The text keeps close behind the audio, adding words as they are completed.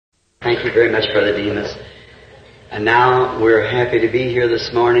Thank you very much, Brother Demas. And now we're happy to be here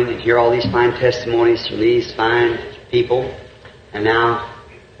this morning and hear all these fine testimonies from these fine people. And now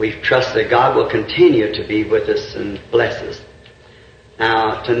we trust that God will continue to be with us and bless us.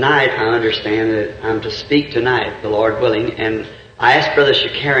 Now, tonight, I understand that I'm to speak tonight, the Lord willing. And I asked Brother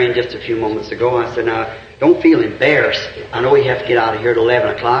Shuck just a few moments ago, I said, now, don't feel embarrassed. I know we have to get out of here at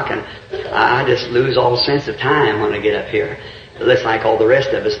 11 o'clock, and I just lose all sense of time when I get up here. Just like all the rest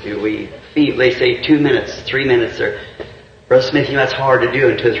of us do. They say 2 minutes, 3 minutes, or Brother Smith, you know, that's hard to do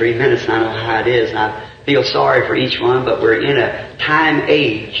in 2 or 3 minutes, and I know how it is, and I feel sorry for each one, but we're in a time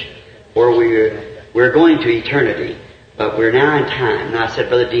age where we're going to eternity, but we're now in time. And I said,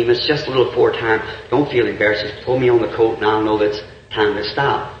 Brother Demas, just a little before time, don't feel embarrassed, just pull me on the coat and I'll know that it's time to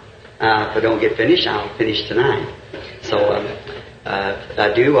stop. If I don't get finished, I'll finish tonight. So if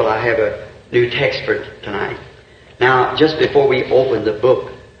I do, well, I have a new text for tonight. Now, just before we open the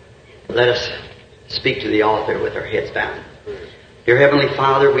book, let us speak to the author with our heads bowed. Dear Heavenly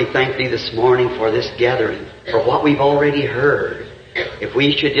Father, we thank Thee this morning for this gathering, for what we've already heard. If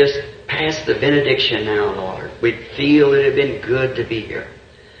we should just pass the benediction now, Lord, we'd feel it had been good to be here.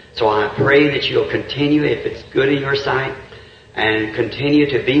 So I pray that You'll continue, if it's good in Your sight, and continue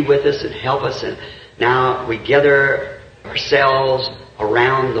to be with us and help us. And now we gather ourselves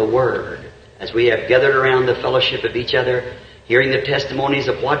around the Word, as we have gathered around the fellowship of each other, hearing the testimonies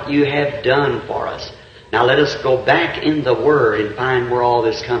of what You have done for us. Now let us go back in the Word and find where all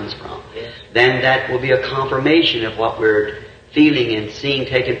this comes from. Then that will be a confirmation of what we're feeling and seeing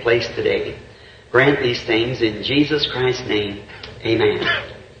taking place today. Grant these things in Jesus Christ's name. Amen.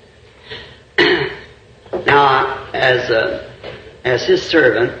 Now, as His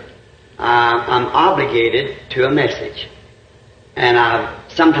servant, I'm obligated to a message. And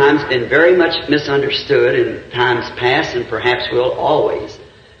I've sometimes been very much misunderstood in times past, and perhaps will always.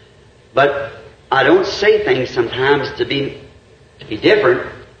 But I don't say things sometimes to be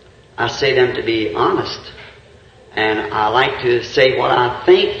different. I say them to be honest. And I like to say what I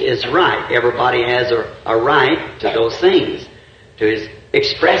think is right. Everybody has a right to those things, to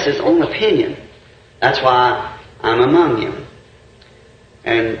express his own opinion. That's why I'm among you.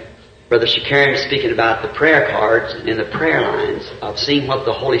 And Brother Shuck speaking about the prayer cards and the prayer lines of seeing what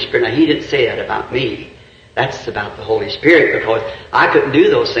the Holy Spirit... Now, he didn't say that about me. That's about the Holy Spirit, because I couldn't do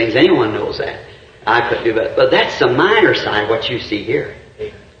those things. Anyone knows that. I couldn't do that. But that's the minor side, what you see here.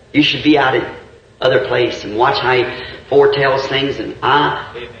 You should be out in other place and watch how He foretells things and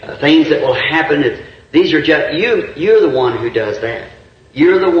things that will happen. These are just... You're the one who does that.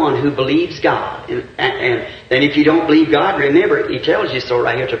 You're the one who believes God. And then if you don't believe God, remember, He tells you so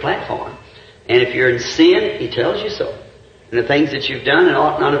right here at the platform. And if you're in sin, He tells you so. And the things that you've done and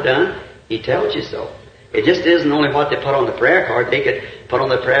ought not have done, He tells you so. It just isn't only what they put on the prayer card. They could put on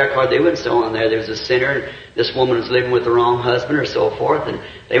the prayer card, they wouldn't say on there, there's a sinner, and this woman is living with the wrong husband, or so forth, and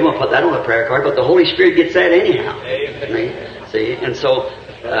they won't put that on the prayer card, but the Holy Spirit gets that anyhow. Amen. See? And so,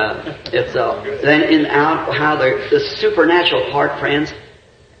 it's then in out how the supernatural part, friends,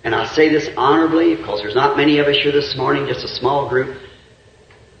 and I say this honorably because there's not many of us here this morning, just a small group.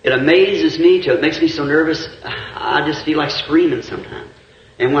 It amazes me till it makes me so nervous. I just feel like screaming sometimes.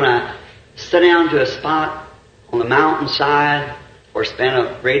 And when I sit down to a spot on the mountainside or spend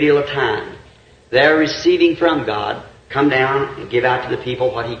a great deal of time, they're receiving from God, come down and give out to the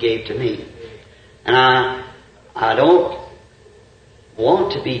people what He gave to me. And I don't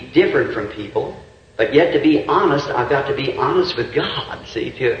want to be different from people, but yet to be honest, I've got to be honest with God,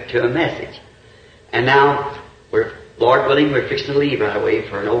 see, to a message. And now, Lord willing, we're fixing to leave right away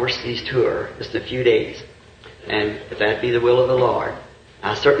for an overseas tour, just in a few days. And if that be the will of the Lord,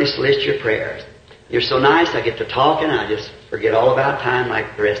 I certainly solicit your prayers. You're so nice, I get to talking, I just forget all about time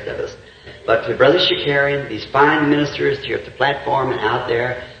like the rest of us. But to Brother Shuck, these fine ministers here at the platform and out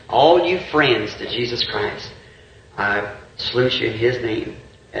there, all you friends to Jesus Christ, I salute you in His name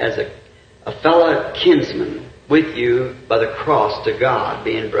as a fellow kinsman with you by the cross to God,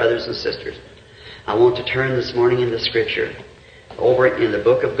 being brothers and sisters. I want to turn this morning into Scripture, over in the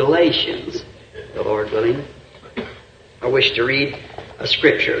book of Galatians, the Lord willing. I wish to read a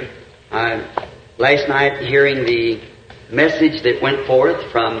Scripture. Last night, hearing the message that went forth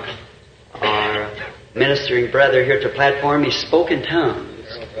from our ministering brother here at the platform, he spoke in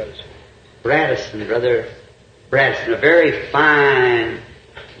tongues. Brother Bradison, a very fine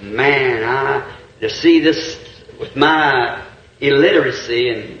man. To see this with my illiteracy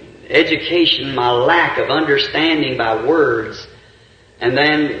and education, my lack of understanding by words, and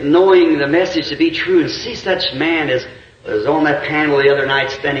then knowing the message to be true, and see such man as was on that panel the other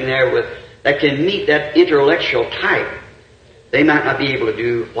night standing there that can meet that intellectual type They might not be able to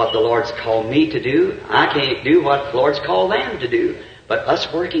do what the Lord's called me to do. I can't do what the Lord's called them to do. But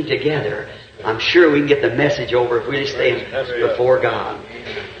us working together, I'm sure we can get the message over if we just stay before God.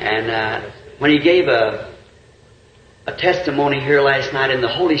 And when he gave a testimony here last night, and the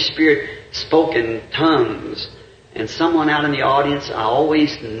Holy Spirit spoke in tongues, and someone out in the audience, I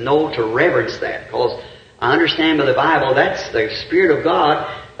always know to reverence that, because I understand by the Bible that's the Spirit of God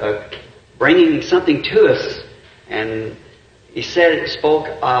bringing something to us. And he said it spoke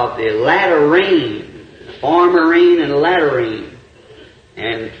of the latter rain, the former rain and the latter rain.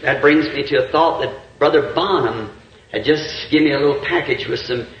 And that brings me to a thought that Brother Branham had just given me a little package with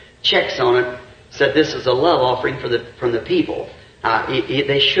some checks on it. Said this is a love offering from the people.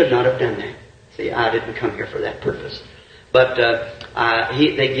 They should not have done that. See, I didn't come here for that purpose. But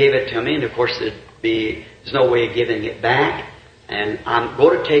they gave it to me, and of course there's no way of giving it back. And I'm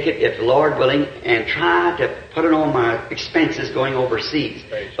going to take it, if the Lord willing, and try to put it on my expenses going overseas.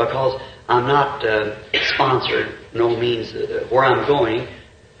 Because I'm not sponsored, no means. Where I'm going,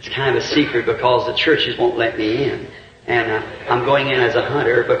 it's kind of a secret because the churches won't let me in. And I'm going in as a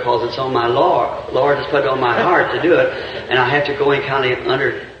hunter because it's on my Lord. Lord has put it on my heart to do it. And I have to go in kind of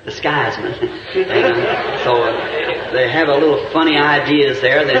under disguisement. And so they have a little funny ideas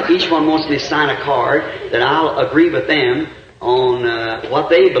there that each one wants me to sign a card that I'll agree with them on what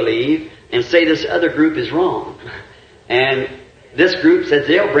they believe and say this other group is wrong. And this group says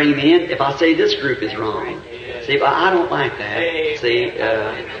they'll bring me in if I say this group is wrong. See, but I don't like that. See,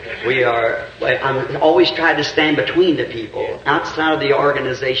 I'm always tried to stand between the people, outside of the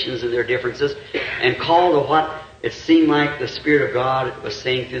organizations and their differences, and call to what it seemed like the Spirit of God was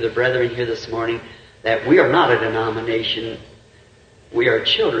saying through the brethren here this morning, that we are not a denomination. We are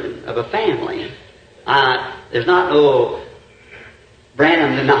children of a family. There's not no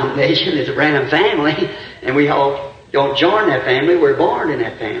Branham denomination. It's a Branham family, and we all don't join that family. We're born in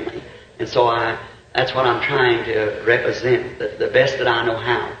that family. And so that's what I'm trying to represent, the best that I know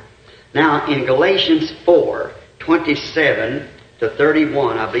how. Now, in Galatians 4:27 to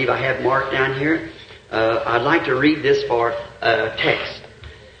 31, I believe I have marked down here, I'd like to read this for a text.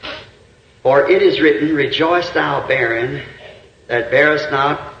 For it is written, Rejoice thou barren that bearest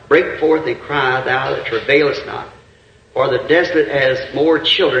not, break forth and cry thou that travailest not. For the desolate has more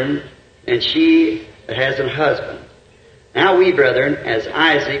children than she that has an husband. Now we, brethren, as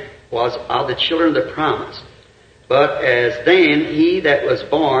Isaac was of the children of the promise, but as then he that was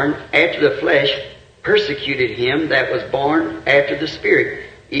born after the flesh persecuted him that was born after the Spirit,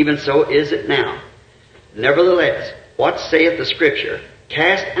 even so is it now. Nevertheless, what saith the Scripture?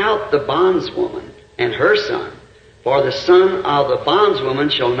 Cast out the bondswoman and her son, for the son of the bondswoman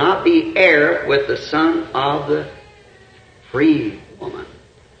shall not be heir with the son of the free woman.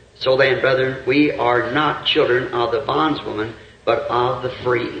 So then, brethren, we are not children of the bondswoman, but of the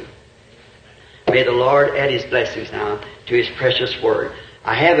free. May the Lord add His blessings now to His precious Word.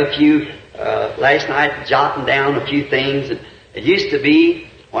 I have a few, last night, jotting down a few things. It used to be,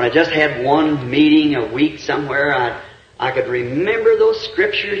 when I just had one meeting a week somewhere, I could remember those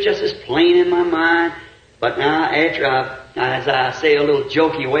Scriptures just as plain in my mind. But now, after as I say a little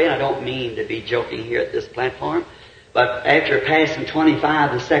jokey way, and I don't mean to be joking here at this platform, but after passing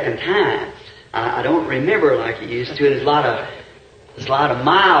 25 the second time, I don't remember like I used to. There's a lot of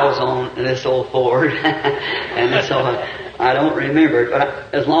miles on this old Ford, and so I don't remember it.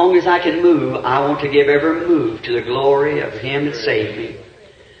 But as long as I can move, I want to give every move to the glory of Him that saved me.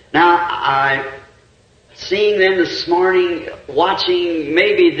 Now, seeing them this morning, watching,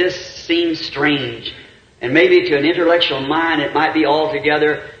 maybe this seems strange, and maybe to an intellectual mind it might be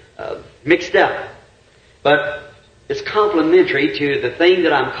altogether mixed up. But it's complementary to the thing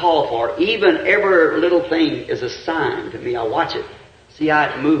that I'm called for. Even every little thing is a sign to me. I watch it, see how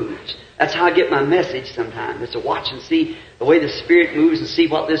it moves. That's how I get my message sometimes. It's to watch and see the way the Spirit moves and see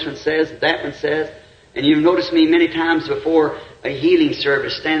what this one says, that one says. And you've noticed me many times before a healing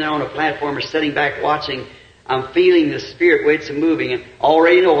service, standing on a platform or sitting back watching. I'm feeling the Spirit way it's moving and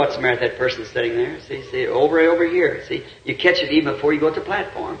already know what's the matter with that person sitting there. See, over here. See, you catch it even before you go to the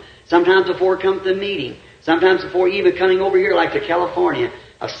platform. Sometimes before it comes to the meeting. Sometimes before even coming over here, like to California,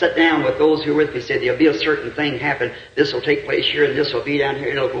 I've sat down with those who are with me, said there'll be a certain thing happen. This will take place here, and this will be down here,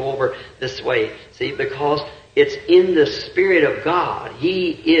 and it'll go over this way. See, because it's in the Spirit of God.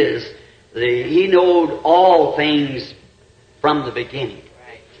 He knowed all things from the beginning.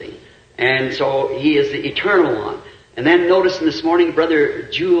 See, and so He is the eternal one. And then noticing this morning, Brother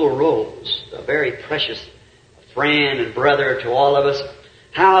Jewel Rose, a very precious friend and brother to all of us,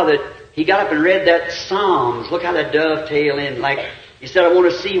 how that he got up and read that Psalms. Look how that dovetail in. Like he said, I want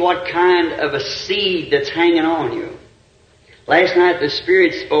to see what kind of a seed that's hanging on you. Last night the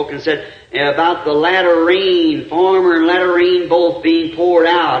Spirit spoke and said about the latter rain, former and latter rain both being poured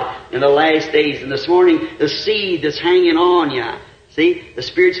out in the last days. And this morning, the seed that's hanging on you. See, the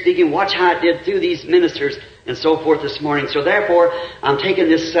Spirit speaking, watch how it did through these ministers and so forth this morning. So therefore, I'm taking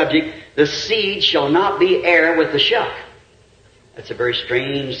this subject, the seed shall not be heir with the shuck. That's a very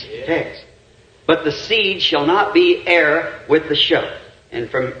strange text. But the seed shall not be heir with the shuck. And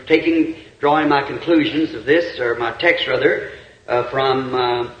from drawing my conclusions of this, or my text rather,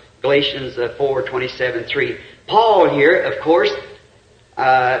 from Galatians 4:27-3. Paul here, of course,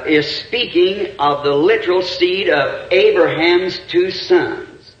 is speaking of the literal seed of Abraham's two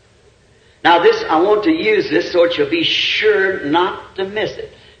sons. Now this, I want to use this so that you'll be sure not to miss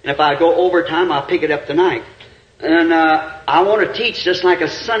it. And if I go over time, I'll pick it up tonight. And I want to teach this like a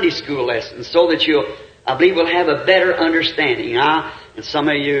Sunday school lesson so that I believe we'll have a better understanding. And some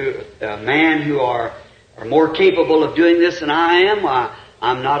of you men who are more capable of doing this than I am,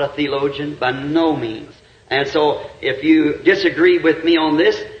 I'm not a theologian by no means. And so if you disagree with me on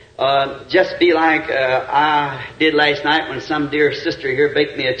this, just be like I did last night when some dear sister here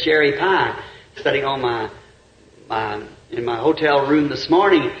baked me a cherry pie sitting on in my hotel room this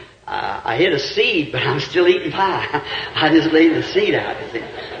morning. I hit a seed, but I'm still eating pie. I just laid the seed out, you see.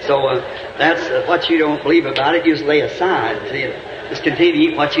 So that's what you don't believe about it, you just lay aside. See, just continue to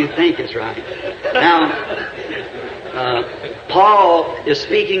eat what you think is right. Now, Paul is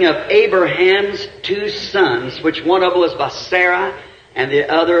speaking of Abraham's two sons, which one of them was by Sarah and the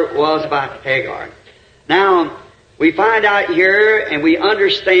other was by Hagar. Now, we find out here and we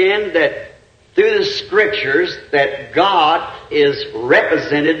understand that through the Scriptures that God is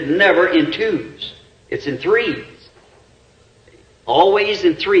represented never in twos. It's in threes. Always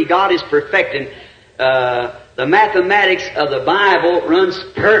in three. God is perfecting. The mathematics of the Bible runs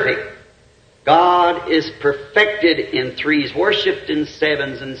perfect. God is perfected in threes, worshipped in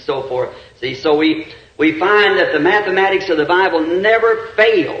sevens and so forth. See, so we find that the mathematics of the Bible never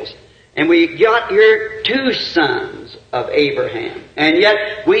fails. And we got here two sons of Abraham. And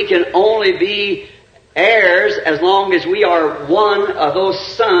yet we can only be heirs as long as we are one of those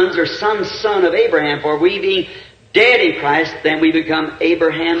sons or some son of Abraham. For we being dead in Christ, then we become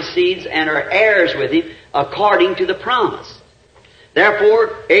Abraham's seeds and are heirs with him according to the promise.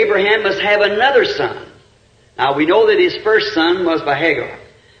 Therefore, Abraham must have another son. Now we know that his first son was by Hagar.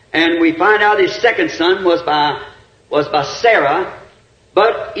 And we find out his second son was by Sarah.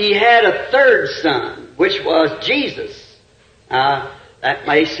 But he had a third son, which was Jesus. That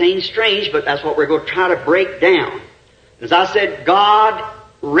may seem strange, but that's what we're going to try to break down. As I said, God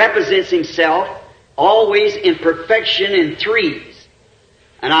represents Himself always in perfection in threes.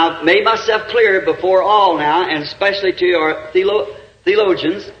 And I've made myself clear before all now, and especially to our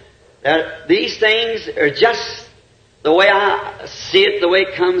theologians, that these things are just the way I see it, the way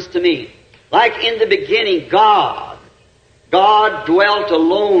it comes to me. Like in the beginning, God dwelt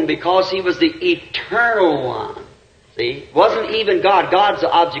alone because He was the eternal one. See, it wasn't even God. God's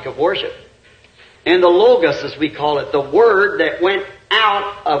the object of worship. And the Logos, as we call it, the Word that went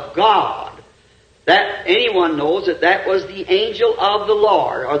out of God, that anyone knows that was the angel of the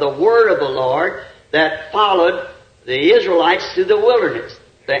Lord, or the Word of the Lord that followed the Israelites through the wilderness.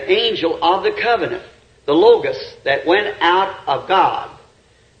 The angel of the covenant, the Logos that went out of God.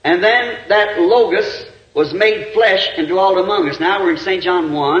 And then that Logos was made flesh and dwelt among us. Now we're in St.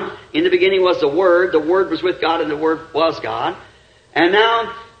 John 1. In the beginning was the Word was with God, and the Word was God. And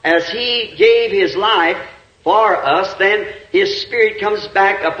now, as He gave His life for us, then His Spirit comes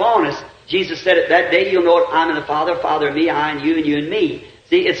back upon us. Jesus said it that day, you'll know it, I'm in the Father, Father in me, I in you, and you in me.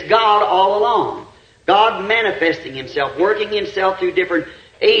 See, it's God all along. God manifesting Himself, working Himself through different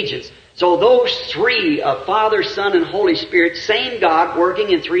agents. So those three of Father, Son, and Holy Spirit, same God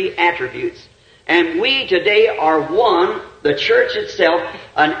working in three attributes. And we today are one, the church itself,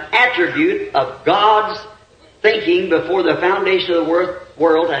 an attribute of God's thinking before the foundation of the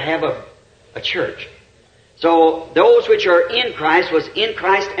world to have a church. So those which are in Christ was in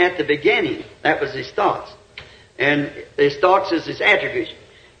Christ at the beginning. That was His thoughts. And His thoughts is His attributes.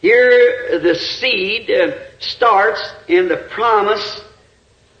 Here the seed starts in the promise,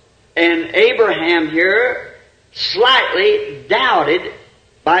 and Abraham here slightly doubted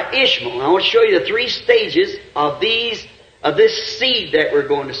by Ishmael. I want to show you the three stages of this seed that we're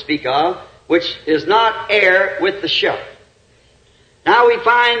going to speak of, which is not heir with the shuck. Now we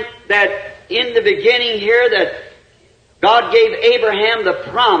find that in the beginning here that God gave Abraham the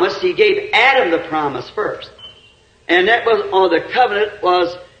promise. He gave Adam the promise first. And that was on the covenant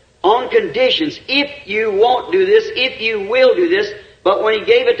was on conditions. If you won't do this, if you will do this. But when He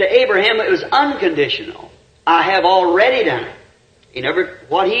gave it to Abraham, it was unconditional. I have already done it.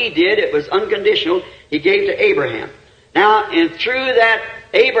 What he did, it was unconditional. He gave to Abraham. Now, and through that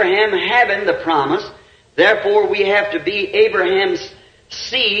Abraham having the promise, therefore we have to be Abraham's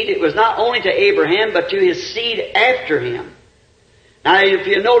seed. It was not only to Abraham, but to his seed after him. Now, if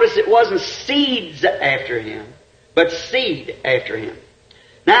you notice, it wasn't seeds after him, but seed after him.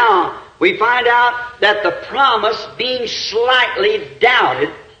 Now, we find out that the promise being slightly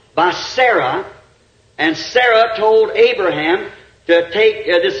doubted by Sarah, and Sarah told Abraham to take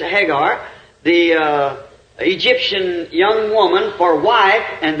this Hagar, the Egyptian young woman, for wife,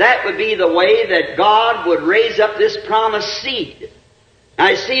 and that would be the way that God would raise up this promised seed. Now,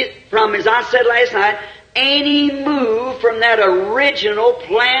 you see, from, as I said last night, any move from that original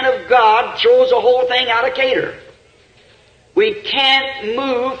plan of God throws the whole thing out of cater. We can't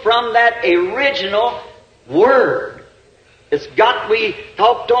move from that original Word. It's got, we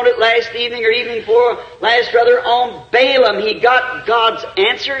talked on it last evening or evening before last, rather, on Balaam. He got God's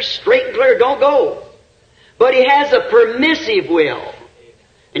answer straight and clear, don't go. But he has a permissive will.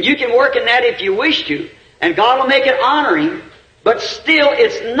 And you can work in that if you wish to. And God will make it honoring. But still,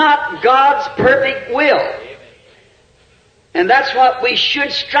 it's not God's perfect will. And that's what we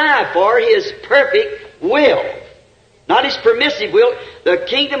should strive for, His perfect will. Not His permissive will. The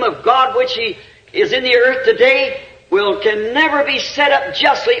kingdom of God which He is in the earth today can never be set up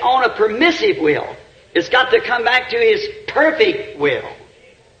justly on a permissive will. It's got to come back to His perfect will.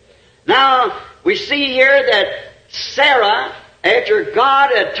 Now, we see here that Sarah, after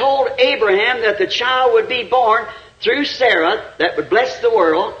God had told Abraham that the child would be born through Sarah, that would bless the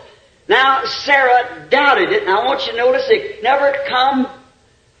world, now Sarah doubted it. And I want you to notice it never come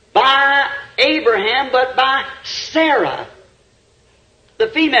by Abraham, but by Sarah, the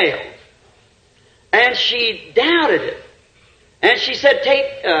female. And she doubted it. And she said, take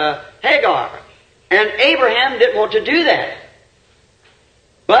Hagar. And Abraham didn't want to do that.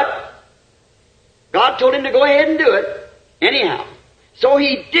 But God told him to go ahead and do it anyhow. So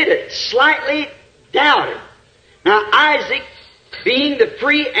he did it, slightly doubted. Now Isaac, being the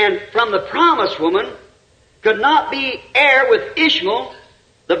free and from the promised woman, could not be heir with Ishmael,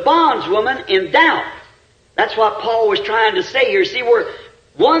 the bondswoman, in doubt. That's what Paul was trying to say here. See, where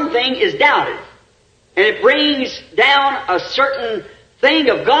one thing is doubted, and it brings down a certain thing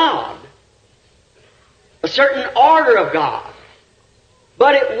of God, a certain order of God.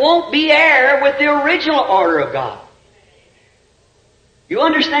 But it won't be heir with the original order of God. You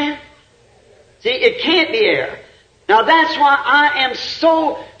understand? See, it can't be heir. Now that's why I am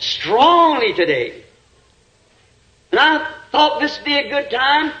so strongly today. And I thought this would be a good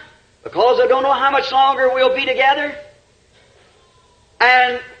time, because I don't know how much longer we'll be together.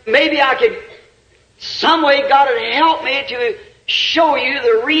 And maybe I could, some way God would help me to show you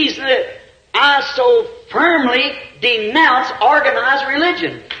the reason that I so firmly denounce organized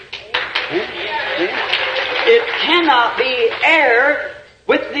religion. It cannot be heir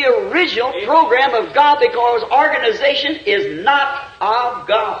with the original program of God, because organization is not of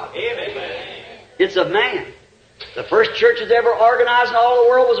God. It's of man. The first church that's ever organized in all the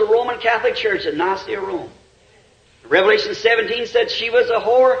world was a Roman Catholic church at Nicaea, Rome. Revelation 17 said she was a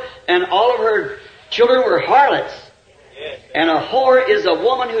whore and all of her children were harlots. And a whore is a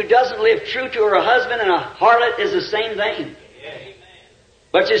woman who doesn't live true to her husband, and a harlot is the same thing.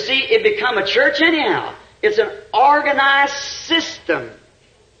 But you see, it become a church anyhow. It's an organized system.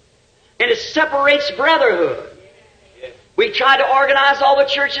 And it separates brotherhood. We try to organize all the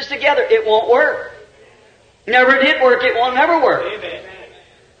churches together. It won't work. Never did work. It will never work.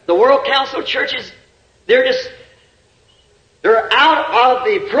 The World Council of Churches, they're out of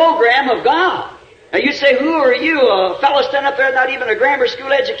the program of God. Now you say, who are you? A fellow standing up there, not even a grammar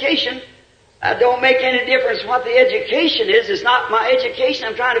school education. That don't make any difference what the education is. It's not my education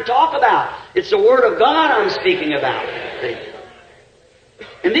I'm trying to talk about. It's the Word of God I'm speaking about. See?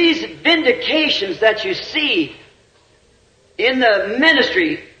 And these vindications that you see in the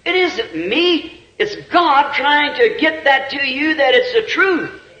ministry, it isn't me. It's God trying to get that to you that it's the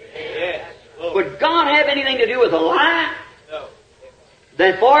truth. Would God have anything to do with a lie? No.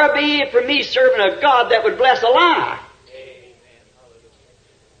 Then far be it from me serving a God that would bless a lie.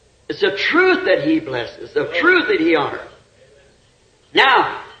 It's the truth that He blesses, the truth that He honors.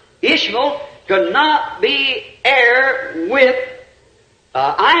 Now, Ishmael could not be heir with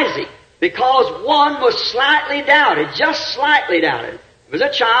Isaac, because one was slightly doubted, just slightly doubted. It was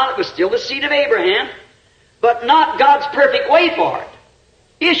a child, it was still the seed of Abraham, but not God's perfect way for it.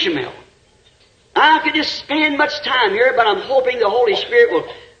 Ishmael. I could just spend much time here, but I'm hoping the Holy Spirit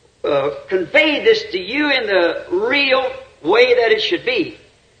will convey this to you in the real way that it should be.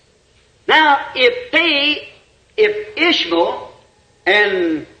 Now, if Ishmael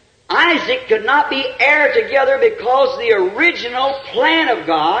And Isaac could not be heir together because the original plan of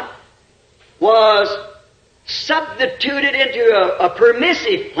God was substituted into a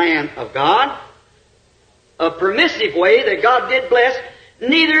permissive plan of God, a permissive way that God did bless.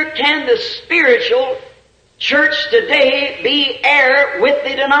 Neither can the spiritual church today be heir with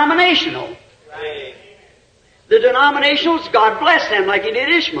the denominational. Right. The denominationals, God bless them like He did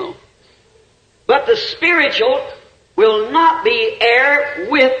Ishmael. But the spiritual will not be heir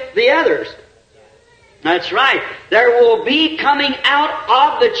with the others. That's right. There will be coming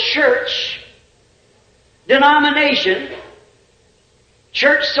out of the church denomination,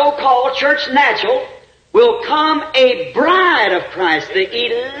 church so-called, church natural, will come a bride of Christ, the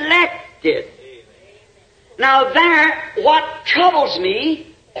elected. Now what troubles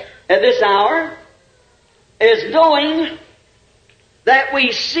me at this hour is knowing that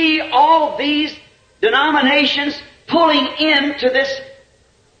we see all these denominations pulling into this,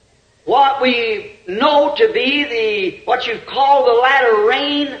 what we know to be what you call the latter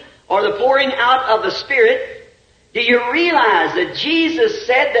rain or the pouring out of the Spirit. Do you realize that Jesus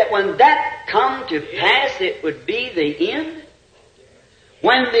said that when that come to pass, it would be the end?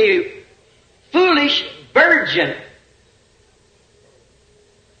 When the foolish virgin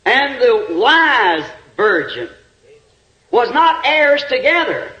and the wise virgin was not heirs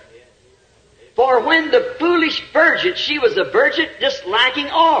together. For when the foolish virgin, she was a virgin just lacking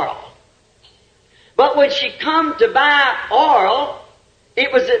oil. But when she come to buy oil,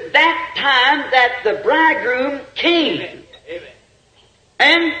 it was at that time that the bridegroom came. Amen.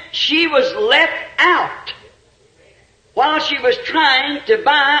 And she was left out while she was trying to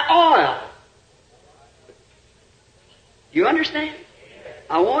buy oil. You understand?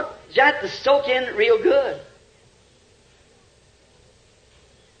 I want that to soak in real good.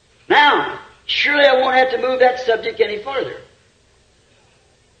 Now, surely I won't have to move that subject any further.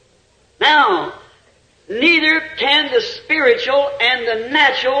 Now, neither can the spiritual and the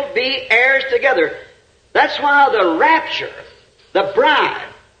natural be heirs together. That's why the rapture, the bride,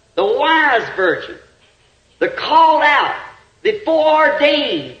 the wise virgin, the called out, the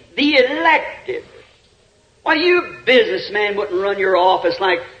foreordained, the elected. Why, you businessman wouldn't run your office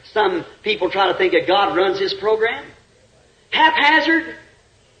like some people try to think that God runs His program. Haphazard.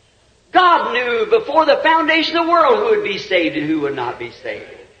 God knew before the foundation of the world who would be saved and who would not be saved.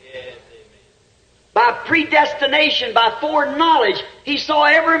 By predestination, by foreknowledge, He saw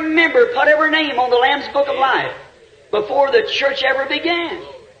every member, put every name on the Lamb's Book of Life before the church ever began.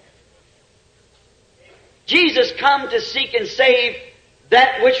 Jesus come to seek and save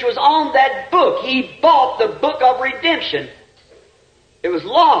that which was on that book. He bought the book of redemption. It was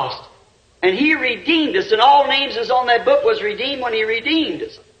lost. And He redeemed us, and all names that's on that book was redeemed when He redeemed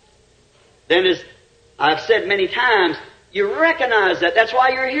us. Then, as I've said many times, you recognize that. That's why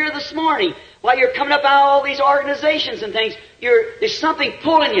you're here this morning. Why you're coming up out of all these organizations and things. There's something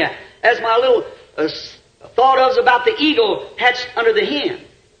pulling you. As my little thought of about the eagle hatched under the hen.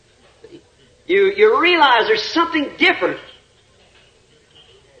 You realize there's something different.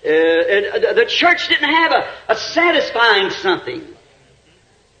 The church didn't have a satisfying something.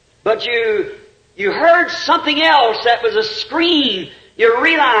 But you heard something else that was a scream. You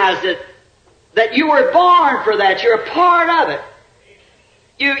realized that you were born for that. You're a part of it.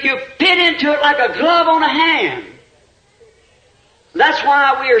 You fit into it like a glove on a hand. That's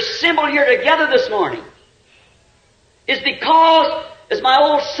why we are assembled here together this morning. It's because, as my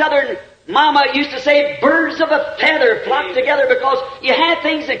old southern mama used to say, birds of a feather flock together because you have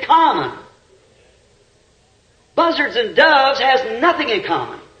things in common. Buzzards and doves has nothing in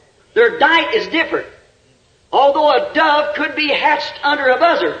common. Their diet is different. Although a dove could be hatched under a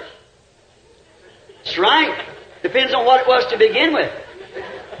buzzard. That's right. Depends on what it was to begin with.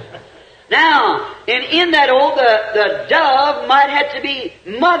 Now, and in that the dove might have to be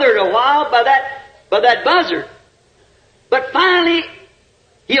mothered a while by that buzzard. But finally,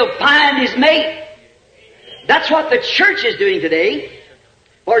 he'll find his mate. That's what the church is doing today.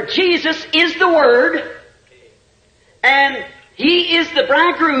 For Jesus is the Word, and He is the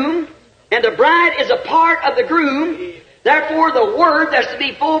bridegroom, and the bride is a part of the groom. Therefore, the Word that's to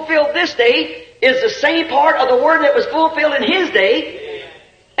be fulfilled this day is the same part of the Word that was fulfilled in His day.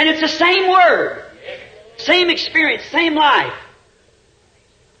 And it's the same Word, same experience, same life.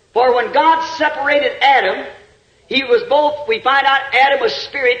 For when God separated Adam, he was both, we find out Adam was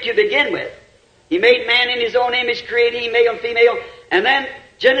spirit to begin with. He made man in His own image, created He male and female. And then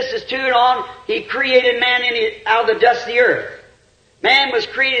Genesis 2 and on, He created man out of the dust of the earth. Man was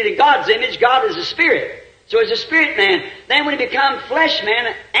created in God's image. God is a spirit. So He's a spirit man. Then when He became flesh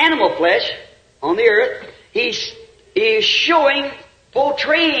man, animal flesh on the earth, He's showing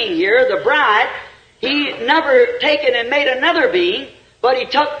portraying here the bride, He never taken and made another being, but He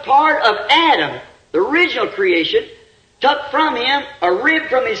took part of Adam, the original creation, took from him a rib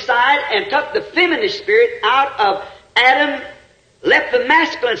from his side, and took the feminine spirit out of Adam, left the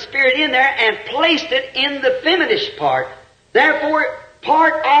masculine spirit in there, and placed it in the feminine part. Therefore,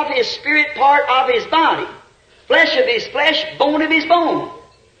 part of His spirit, part of His body. Flesh of His flesh, bone of His bone.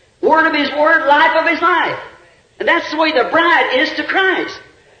 Word of His word, life of His life. And that's the way the bride is to Christ.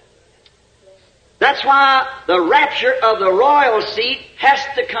 That's why the rapture of the royal seed has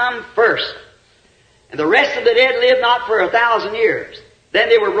to come first. And the rest of the dead lived not for 1,000 years. Then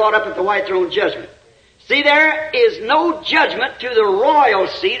they were brought up at the white throne judgment. See, there is no judgment to the royal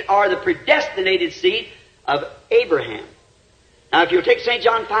seed or the predestinated seed of Abraham. Now, if you'll take St.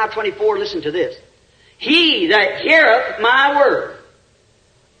 John 5:24, listen to this. He that heareth my word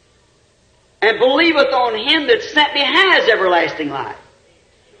and believeth on Him that sent me has everlasting life.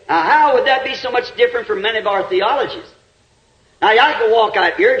 Now, how would that be so much different from many of our theologies? Now, I could walk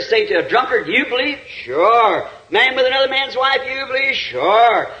out here and say to a drunkard, "Do you believe?" "Sure." "Man with another man's wife, you believe?"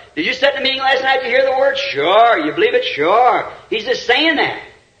 "Sure." "Did you sit in the meeting last night to hear the word?" "Sure." "You believe it?" "Sure." He's just saying that.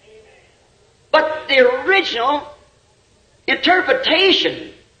 But the original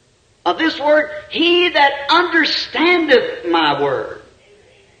interpretation of this word, "He that understandeth my word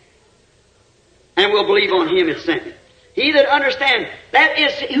and will believe on Him that sent me." He that understands, that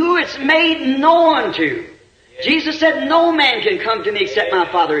is who it's made known to. Jesus said, "No man can come to me except my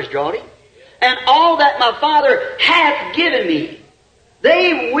Father has drawn him. And all that my Father hath given me,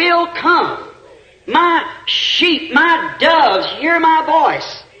 they will come. My sheep, my doves, hear my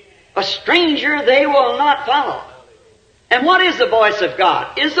voice. A stranger they will not follow." And what is the voice of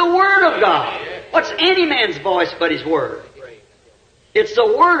God? Is the Word of God. What's any man's voice but his Word? It's the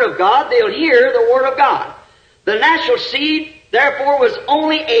Word of God. They'll hear the Word of God. The natural seed, therefore, was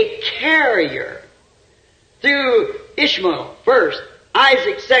only a carrier through Ishmael first,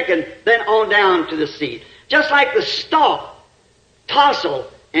 Isaac second, then on down to the seed. Just like the stalk, tassel,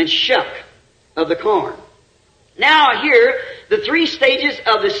 and shuck of the corn. Now here, the three stages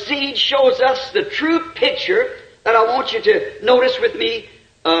of the seed shows us the true picture that I want you to notice with me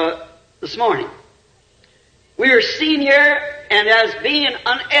this morning. We are seen here, and as being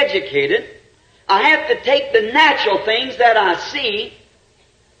uneducated, I have to take the natural things that I see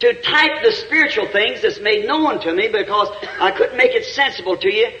to type the spiritual things that's made known to me, because I couldn't make it sensible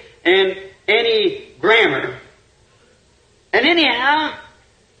to you in any grammar. And anyhow,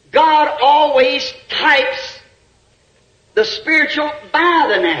 God always types the spiritual by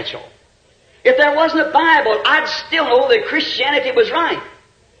the natural. If there wasn't a Bible, I'd still know that Christianity was right.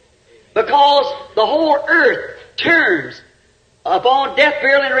 Because the whole earth turns upon death,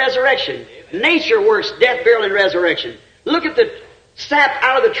 burial, and resurrection. Nature works death, burial, and resurrection. Look at the sap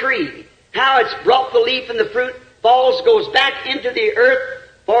out of the tree. How it's brought the leaf and the fruit, falls, goes back into the earth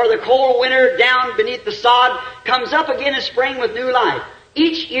for the cold winter, down beneath the sod, comes up again in spring with new life.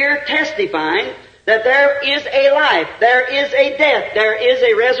 Each year testifying that there is a life, there is a death, there is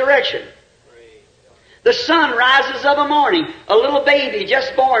a resurrection. The sun rises of a morning, a little baby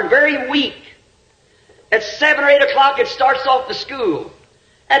just born, very weak. At 7 or 8 o'clock it starts off to school.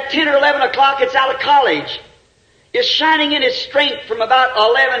 At 10 or 11 o'clock it's out of college. It's shining in its strength from about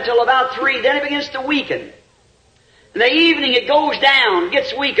 11 till about 3. Then it begins to weaken. In the evening it goes down,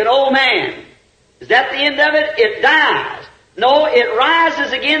 gets weak, an old man. Is that the end of it? It dies. No, it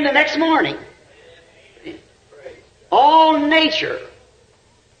rises again the next morning. All nature.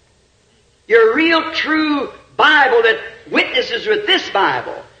 Your real true Bible that witnesses with this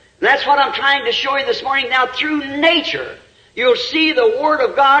Bible. And that's what I'm trying to show you this morning. Now, through nature, you'll see the Word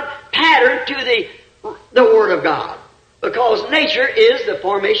of God patterned to the Word of God. Because nature is the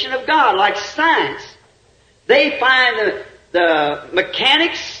formation of God, like science. They find the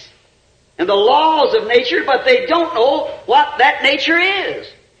mechanics and the laws of nature, but they don't know what that nature is.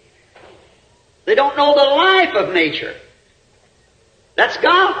 They don't know the life of nature. That's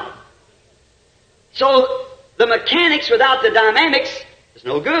God. So the mechanics without the dynamics is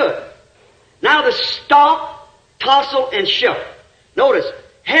no good. Now the stalk, tassel, and shuck. Notice,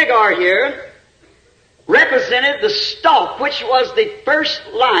 Hagar here represented the stalk, which was the first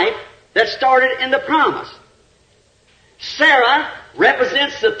life that started in the promise. Sarah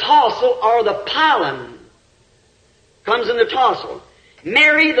represents the tassel or the pollen. Comes in the tassel.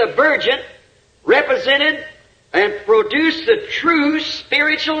 Mary the virgin represented and produced the true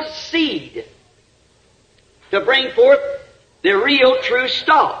spiritual seed to bring forth the real true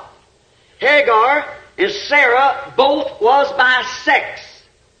stalk. Hagar and Sarah both was by sex.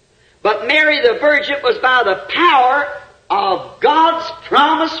 But Mary the virgin was by the power of God's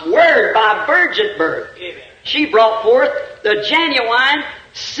promised Word by virgin birth. Amen. She brought forth the genuine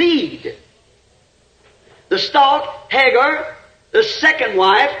seed. The stalk, Hagar, the second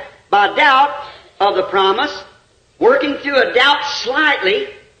wife, by doubt of the promise, working through a doubt slightly.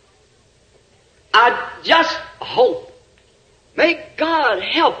 I just hope. May God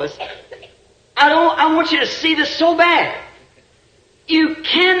help us. I want you to see this so bad. You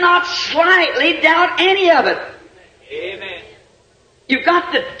cannot slightly doubt any of it. Amen. You've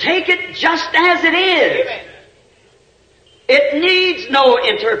got to take it just as it is. Amen. It needs no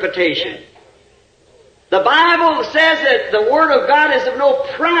interpretation. The Bible says that the Word of God is of no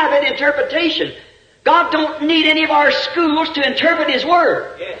private interpretation. God don't need any of our schools to interpret His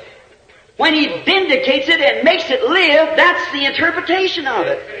Word. Yes. When He vindicates it and makes it live, that's the interpretation of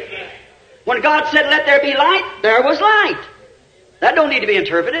it. When God said, "Let there be light," there was light. That don't need to be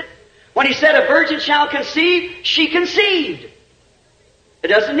interpreted. When He said, "A virgin shall conceive," she conceived. It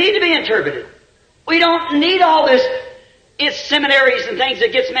doesn't need to be interpreted. We don't need all this. It's seminaries and things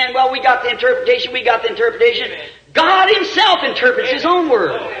that gets men, well, we got the interpretation, we got the interpretation. God Himself interprets His own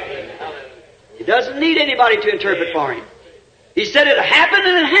Word. He doesn't need anybody to interpret for Him. He said it happened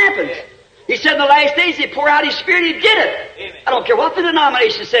and it happens. He said in the last days He'd pour out His Spirit, He did it. I don't care what the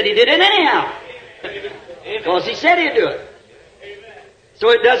denomination said, He did it anyhow. Because He said He'd do it. So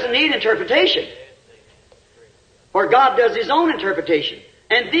it doesn't need interpretation. For God does His own interpretation.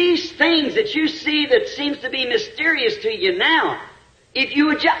 And these things that you see that seems to be mysterious to you now, if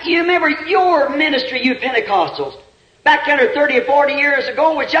you remember your ministry, you Pentecostals, back under 30 or 40 years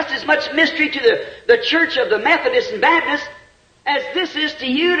ago was just as much mystery to the church of the Methodists and Baptists as this is to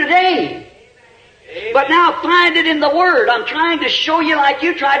you today. Amen. But now find it in the Word. I'm trying to show you like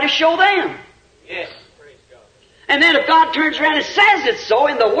you tried to show them. Yes. Praise God. And then if God turns around and says it's so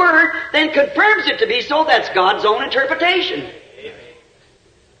in the Word, then confirms it to be so, that's God's own interpretation. Amen.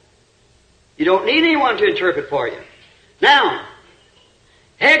 You don't need anyone to interpret for you. Now,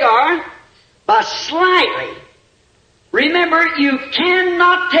 Hagar, by slightly, remember, you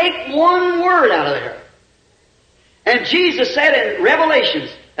cannot take one word out of there. And Jesus said in Revelations,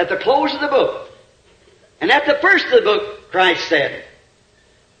 at the close of the book, and at the first of the book, Christ said,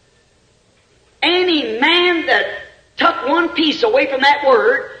 any man that took one piece away from that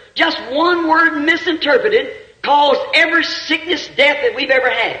word, just one word misinterpreted, caused every sickness, death that we've ever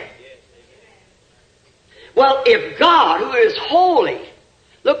had. Well, if God, who is holy,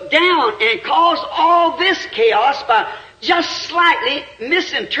 looked down and caused all this chaos by just slightly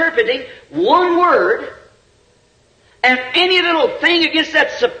misinterpreting one word, and any little thing against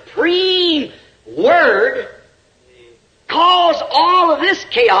that supreme word caused all of this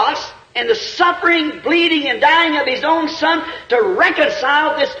chaos and the suffering, bleeding, and dying of His own Son to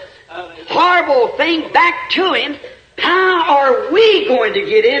reconcile this horrible thing back to Him, how are we going to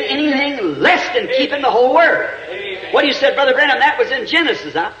get in anything less than keeping the whole Word? What you said, Brother Branham, that was in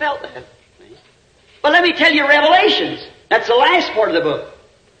Genesis. I felt that. But let me tell you Revelations. That's the last part of the book.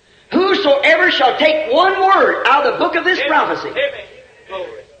 Whosoever shall take one word out of the book of this prophecy,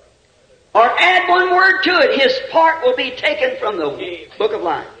 or add one word to it, his part will be taken from the book of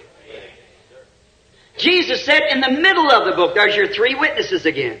life. Jesus said in the middle of the book, there's your three witnesses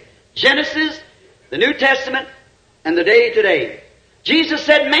again. Genesis, the New Testament, and the day today. Jesus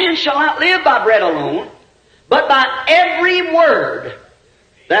said, man shall not live by bread alone, but by every word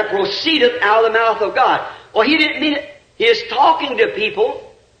that proceedeth out of the mouth of God. Well, He didn't mean it. He is talking to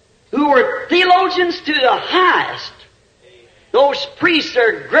people who were theologians to the highest. Those priests,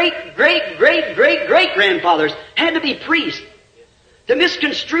 their great-great-great-great-great-grandfathers had to be priests. To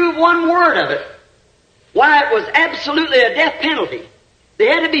misconstrue one word of it, why, it was absolutely a death penalty. They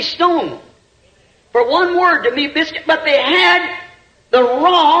had to be stoned for one word to be misconstrued, but they had the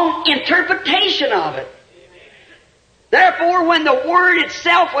wrong interpretation of it. Therefore, when the Word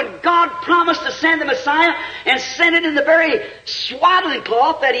itself, when God promised to send the Messiah and sent it in the very swaddling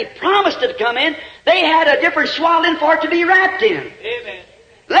cloth that He promised it to come in, they had a different swaddling for it to be wrapped in. Amen.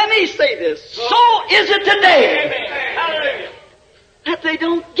 Let me say this. So is it today. Amen. Hallelujah. That they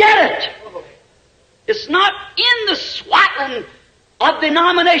don't get it. It's not in the swaddling of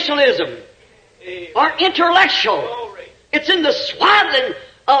denominationalism or intellectual. It's in the swaddling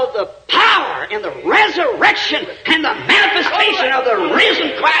of the power and the resurrection and the manifestation of the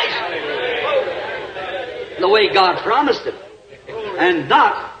risen Christ. The way God promised it. And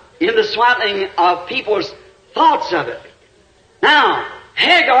not in the swaddling of people's thoughts of it. Now,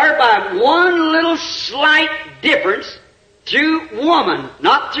 Hagar, by one little slight difference, through woman,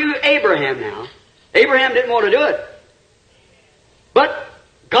 not through Abraham now. Abraham didn't want to do it. But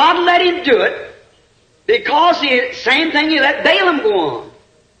God let him do it. Because the same thing, he let Balaam go on.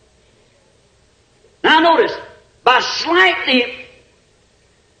 Now notice, by slightly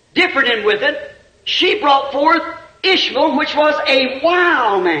differing with it, she brought forth Ishmael, which was a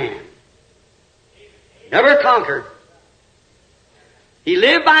wild man. Never conquered. He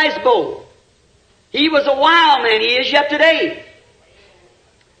lived by his bow. He was a wild man. He is yet today.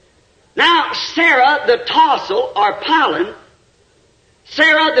 Now, Sarah, the tassel, or pollen,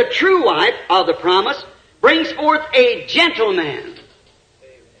 Sarah, the true wife of the promise, brings forth a gentleman.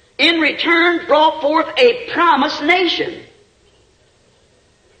 In return, brought forth a promised nation.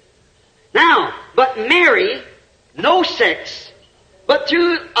 Now, but Mary, no sex, but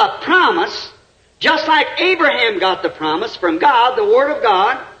through a promise, just like Abraham got the promise from God, the Word of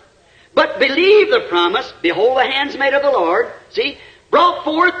God, but believed the promise, behold the handmaid of the Lord, see, brought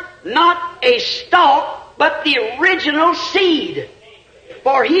forth not a stalk, but the original seed.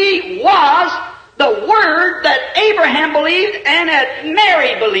 For he was the Word that Abraham believed and that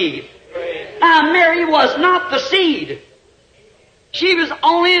Mary believed. Now, Mary was not the seed. She was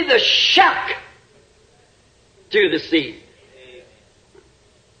only the shuck to the seed.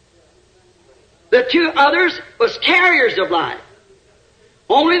 The two others was carriers of life.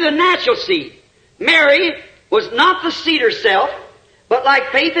 Only the natural seed. Mary was not the seed herself, but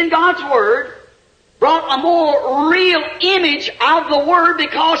like faith in God's Word, brought a more real image of the Word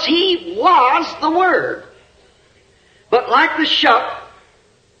because He was the Word. But like the shuck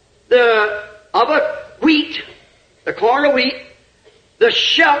of a wheat, the corn of wheat, the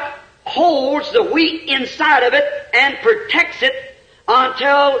shuck holds the wheat inside of it and protects it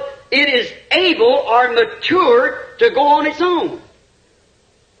until it is able or mature to go on its own.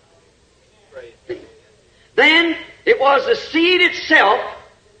 Then it was the seed itself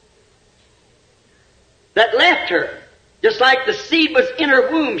that left her. Just like the seed was in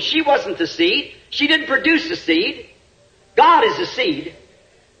her womb. She wasn't the seed. She didn't produce the seed. God is the seed.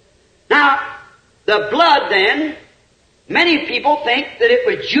 Now, the blood then, many people think that it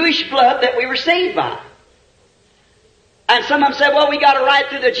was Jewish blood that we were saved by. And some of them said, well, we got it right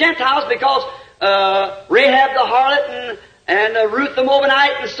through the Gentiles because Rahab the harlot and Ruth the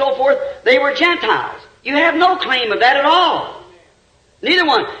Moabite and so forth, they were Gentiles. You have no claim of that at all. Neither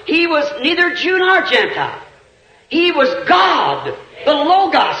one. He was neither Jew nor Gentile. He was God, the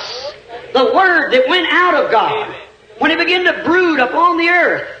Logos, the Word that went out of God. When He began to brood upon the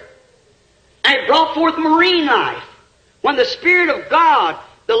earth, and it brought forth marine life. When the Spirit of God,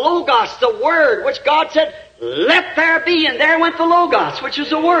 the Logos, the Word, which God said, let there be, and there went the Logos, which is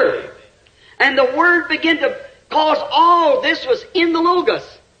the Word. And the Word began to cause all this was in the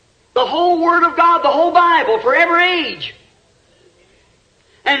Logos. The whole Word of God, the whole Bible, for every age.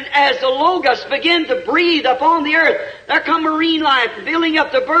 And as the Logos began to breathe upon the earth, there come marine life, building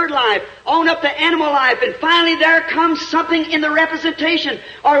up the bird life, on up the animal life, and finally there comes something in the representation,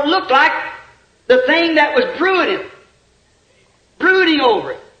 or looked like the thing that was brooding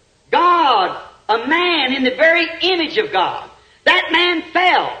over it. God, a man in the very image of God. That man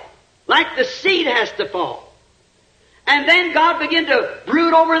fell, like the seed has to fall. And then God began to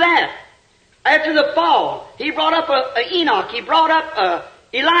brood over that. After the fall, He brought up a Enoch, He brought up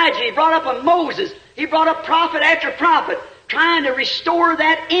Elijah, He brought up a Moses, He brought up prophet after prophet, trying to restore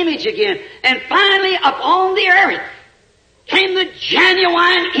that image again. And finally, upon the earth, came the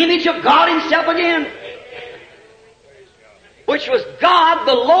genuine image of God Himself again, which was God,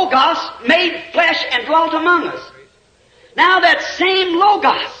 the Logos, made flesh and dwelt among us. Now that same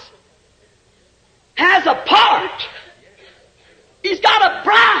Logos has a part. He's got a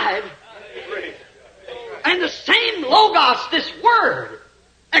bride. And the same Logos, this Word,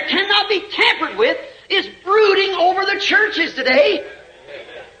 that cannot be tampered with, is brooding over the churches today,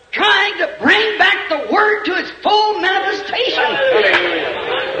 trying to bring back the Word to its full manifestation.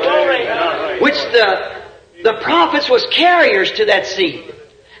 Which the prophets was carriers to that seed.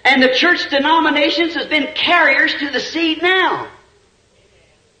 And the church denominations has been carriers to the seed now.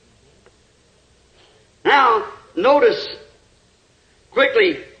 Now, notice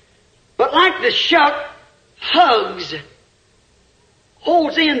quickly, but like the shuck holds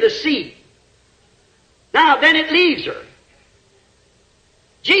in the seed. Now, then it leaves her.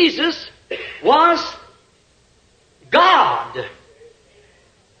 Jesus was God.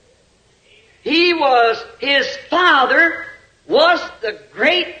 His Father was the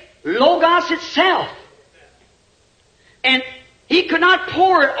great Logos itself. And He could not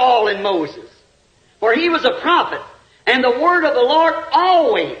pour it all in Moses, for he was a prophet. And the word of the Lord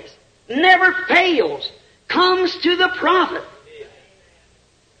always, never fails, comes to the prophet.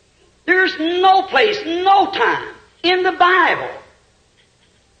 There's no place, no time in the Bible,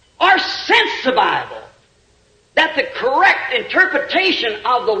 or since the Bible, that the correct interpretation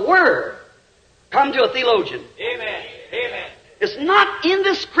of the Word come to a theologian. Amen. Amen. It's not in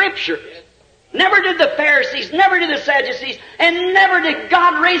the Scriptures. Never did the Pharisees, never did the Sadducees, and never did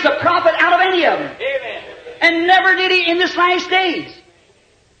God raise a prophet out of any of them. Amen. And never did He in this last days.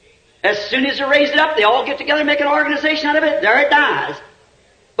 As soon as He raised it up, they all get together and make an organization out of it. There it dies.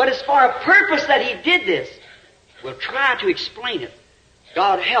 But as for a purpose that He did this, we'll try to explain it.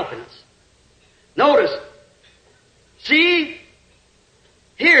 God helping us. Notice, see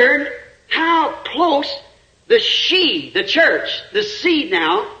here how close the she, the church, the seed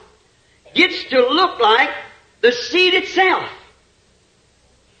now, gets to look like the seed itself.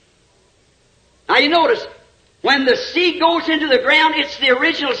 Now you notice, when the seed goes into the ground, it's the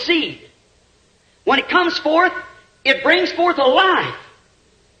original seed. When it comes forth, it brings forth a life.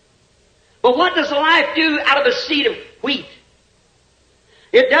 But what does a life do out of a seed of wheat?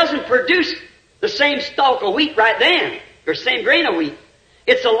 It doesn't produce the same stalk of wheat right then, or same grain of wheat.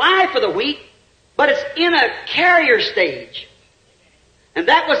 It's a life of the wheat, but it's in a carrier stage. And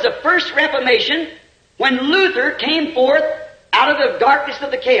that was the first Reformation when Luther came forth out of the darkness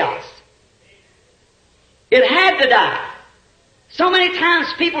of the chaos. It had to die. So many times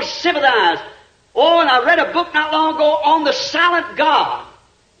people sympathize. Oh, and I read a book not long ago on the silent God.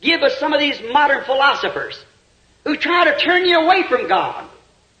 Give us some of these modern philosophers who try to turn you away from God.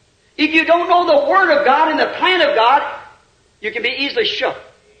 If you don't know the Word of God and the plan of God, you can be easily shook.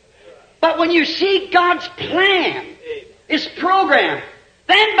 But when you see God's plan, His program,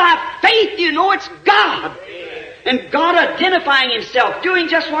 then by faith you know it's God. And God identifying Himself, doing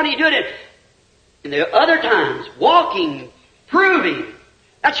just what He did. And the other times, walking, proving.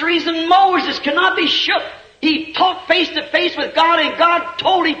 That's the reason Moses cannot be shook. He talked face to face with God, and God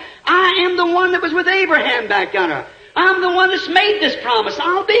told him, I am the one that was with Abraham back yonder. I'm the one that's made this promise.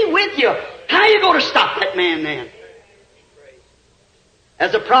 I'll be with you. How are you going to stop that man then?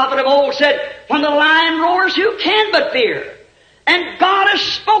 As the prophet of old said, when the lion roars, who can but fear? And God has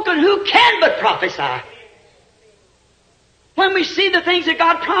spoken, who can but prophesy? When we see the things that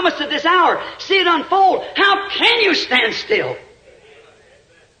God promised at this hour, see it unfold, how can you stand still?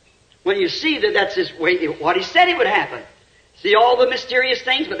 When you see that that's His way, what He said it would happen. See all the mysterious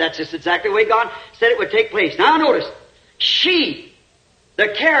things, but that's just exactly the way God said it would take place. Now notice, she, the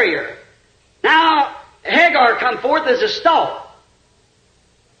carrier. Now Hagar come forth as a stalk.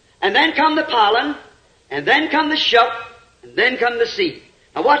 And then come the pollen, and then come the shuck, and then come the seed.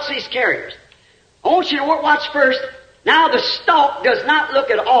 Now watch these carriers. I want you to watch first. Now the stalk does not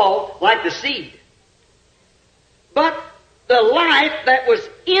look at all like the seed. But the life that was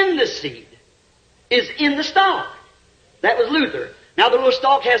in the seed is in the stalk. That was Luther. Now the little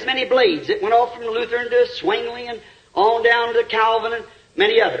stalk has many blades. It went off from Luther into Zwingli and on down to Calvin and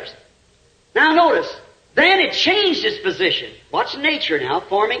many others. Now notice, then it changed its position. Watch nature now,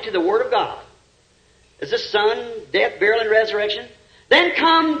 forming to the Word of God. As the Son, death, burial, and resurrection. Then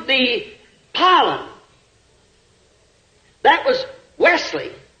come the pollen. That was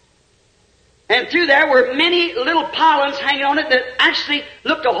Wesley. And through there were many little pollens hanging on it that actually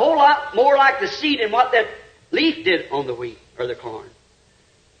looked a whole lot more like the seed than what that leaf did on the wheat or the corn.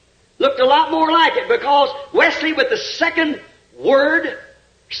 Looked a lot more like it because Wesley, with the second word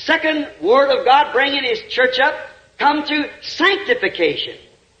of God bringing his church up, come to sanctification.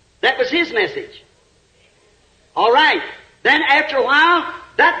 That was his message. All right. Then after a while,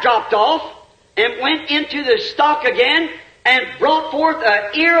 that dropped off and went into the stalk again and brought forth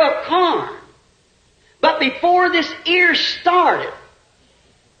an ear of corn. But before this ear started,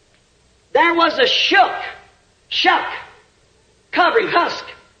 there was a shuck, covering, husk.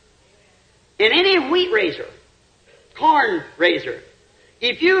 In any wheat raiser, corn raiser,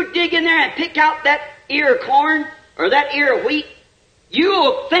 if you dig in there and pick out that ear of corn or that ear of wheat, you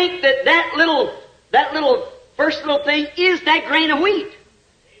will think that that little first little thing is that grain of wheat.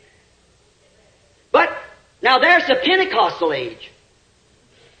 But now there's the Pentecostal age.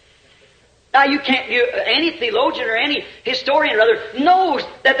 Now any theologian or any historian or other knows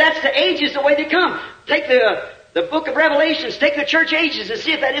that that's the ages the way they come. Take the book of Revelations, take the church ages and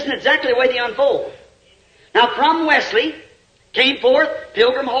see if that isn't exactly the way they unfold. Now from Wesley came forth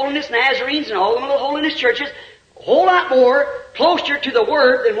Pilgrim Holiness, Nazarenes, and all the little holiness churches, a whole lot more closer to the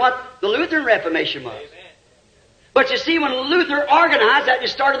Word than what the Lutheran Reformation was. But you see, when Luther organized that, you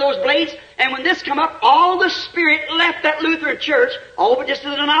started those blades, and when this come up, all the Spirit left that Lutheran church, all but just the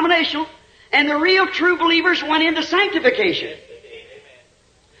denominational, and the real true believers went into sanctification.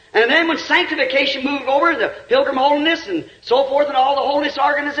 And then when sanctification moved over, the Pilgrim Holiness and so forth, and all the holiness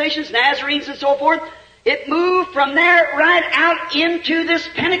organizations, Nazarenes and so forth, it moved from there right out into this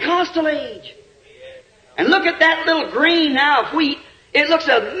Pentecostal age. And look at that little grain now of wheat. It looks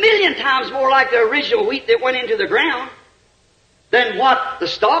a million times more like the original wheat that went into the ground than what the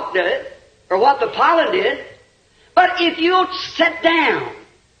stalk did or what the pollen did. But if you'll sit down,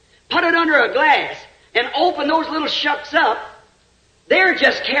 put it under a glass, and open those little shucks up, they're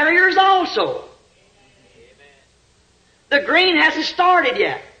just carriers also. The grain hasn't started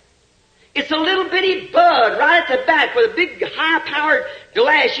yet. It's a little bitty bud right at the back with a big high-powered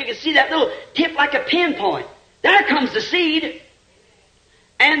glass. You can see that little tip like a pinpoint. There comes the seed.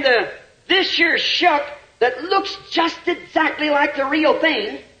 And this here shuck that looks just exactly like the real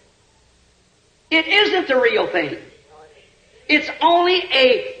thing, it isn't the real thing. It's only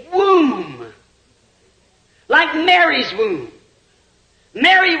a womb. Like Mary's womb.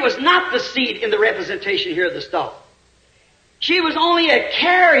 Mary was not the seed in the representation here of the stalk. She was only a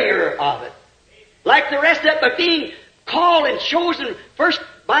carrier of it. Like the rest of it, but being called and chosen first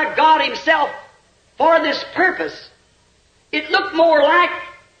by God Himself for this purpose. It looked more like,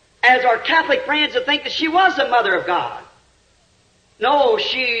 as our Catholic friends would think, that she was the mother of God. No,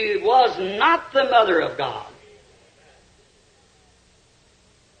 she was not the mother of God.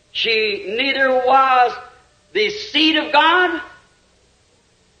 She neither was the seed of God.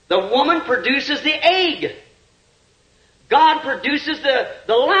 The woman produces the egg. God produces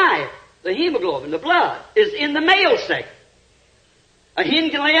the life, the hemoglobin, the blood, is in the male sex. A hen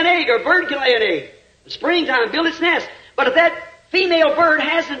can lay an egg, or a bird can lay an egg. In springtime, build its nest. But if that female bird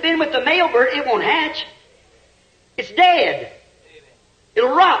hasn't been with the male bird, it won't hatch. It's dead.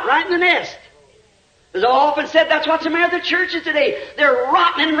 It'll rot right in the nest. As I often said, that's what's the matter with the churches today. They're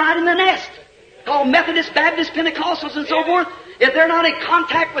rotting right in the nest. Called Methodist, Baptist, Pentecostals, and so forth. If they're not in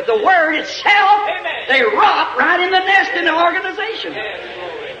contact with the Word itself, they rot right in the nest in the organization.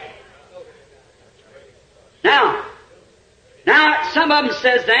 Now, some of them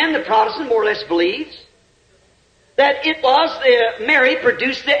says then, the Protestant more or less believes, that it was Mary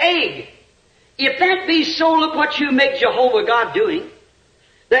produced the egg. If that be so, look what you make Jehovah God doing.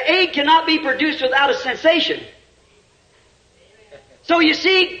 The egg cannot be produced without a sensation. So you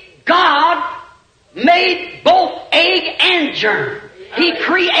see, God made both egg and germ. He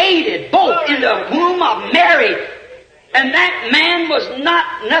created both in the womb of Mary. And that man was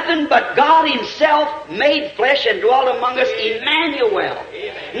not nothing but God Himself made flesh and dwelt among us, Emmanuel.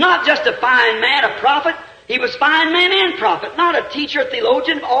 Not just a fine man, a prophet. He was fine man and prophet, not a teacher,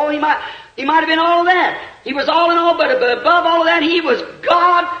 theologian. He might have been all of that. He was all in all, but above all of that, He was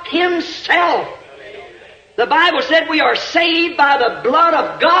God Himself. The Bible said we are saved by the blood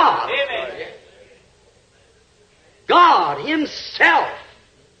of God. God Himself.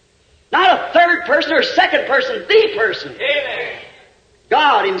 Not a third person or second person, the person.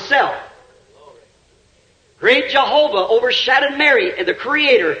 God Himself. Great Jehovah overshadowed Mary and the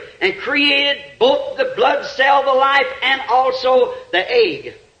Creator and created both the blood cell, the life, and also the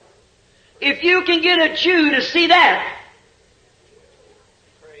egg. If you can get a Jew to see that,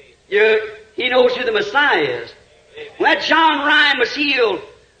 he knows who the Messiah is. When that John Ryan was healed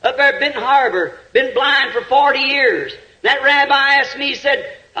up there at Benton Harbor, been blind for 40 years. That rabbi asked me, he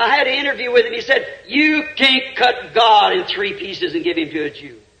said, I had an interview with him, he said, you can't cut God in 3 pieces and give Him to a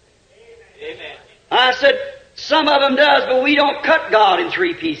Jew. Amen. I said, some of them does, but we don't cut God in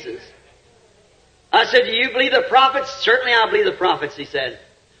 3 pieces. I said, do you believe the prophets? Certainly I believe the prophets, he said.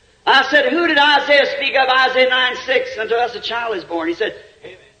 I said, who did Isaiah speak of? Isaiah 9:6, unto us a child is born. He said,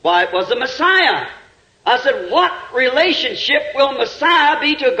 why, it was the Messiah. I said, what relationship will Messiah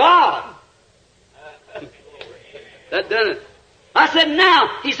be to God? That done it. I said,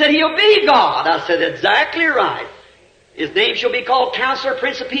 now, he said, He'll be God. I said, exactly right. His name shall be called Counselor,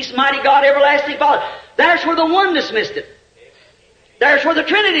 Prince of Peace, Mighty God, Everlasting Father. There's where the oneness missed it. There's where the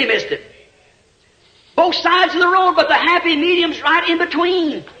Trinity missed it. Both sides of the road, but the happy medium's right in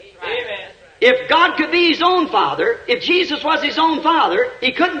between. Amen. If God could be His own Father, if Jesus was His own Father,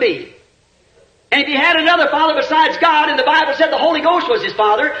 He couldn't be. And if He had another Father besides God, and the Bible said the Holy Ghost was His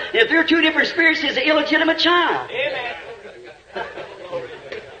Father, and if there are 2 different spirits, He's an illegitimate child. Amen.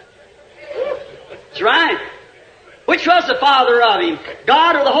 That's right. Which was the Father of Him?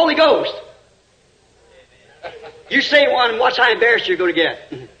 God or the Holy Ghost? You say one, watch how embarrassed you're going to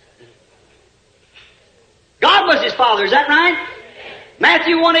get. God was His Father, is that right?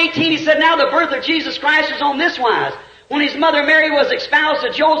 Matthew 1:18, He said, now the birth of Jesus Christ was on this wise. When His mother Mary was espoused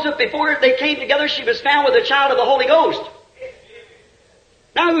to Joseph, before they came together, she was found with a child of the Holy Ghost.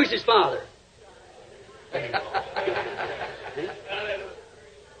 Now who's His Father?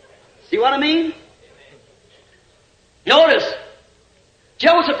 See what I mean? Notice,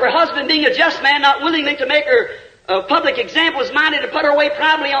 Joseph, her husband, being a just man, not willingly to make her a public example, is minded to put her away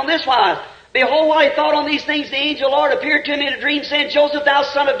privately on this wise. Behold, while he thought on these things, the angel of the Lord appeared to him in a dream, saying, Joseph, thou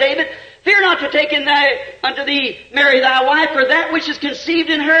son of David, fear not to take unto thee Mary thy wife, for that which is conceived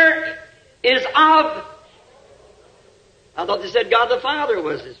in her is of... I thought they said God the Father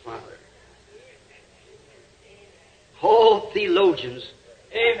was his Father. Oh, theologians,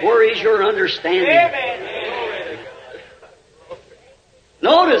 Amen. where is your understanding? Amen.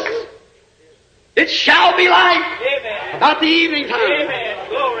 Notice, it shall be light Amen. about the evening time. Amen.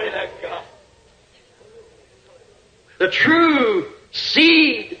 Glory to God. The true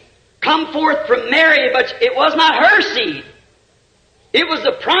seed come forth from Mary, but it was not her seed. It was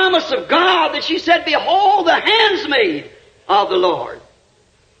the promise of God that she said, behold, the handsmaid of the Lord.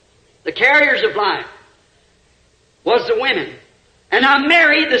 The carriers of life was the women. And now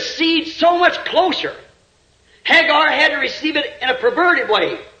Mary, the seed, so much closer. Hagar had to receive it in a perverted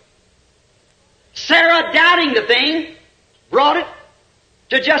way. Sarah, doubting the thing, brought it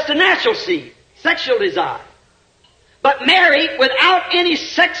to just a natural seed, sexual desire. But Mary, without any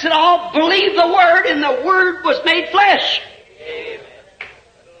sex at all, believed the Word, and the Word was made flesh. Amen.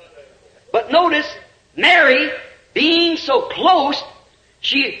 But notice, Mary, being so close,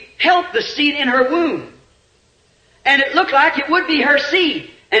 she held the seed in her womb. And it looked like it would be her seed.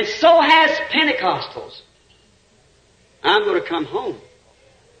 And so has Pentecostals. I'm going to come home.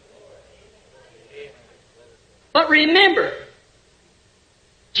 But remember,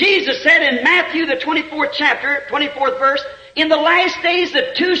 Jesus said in Matthew the 24th chapter, 24th verse, in the last days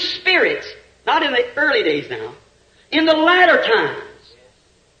the two spirits, not in the early days now, in the latter times,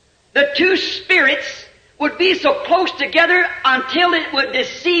 the two spirits would be so close together until it would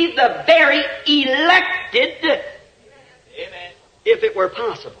deceive the very elected, Amen. if it were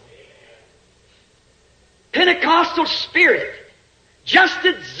possible. Pentecostal spirit, just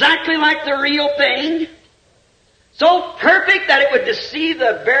exactly like the real thing, so perfect that it would deceive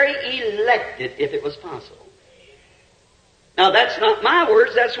the very elected if it was possible. Now that's not my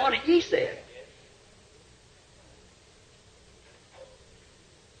words, that's what he said.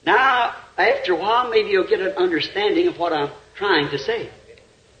 Now, after a while, maybe you'll get an understanding of what I'm trying to say.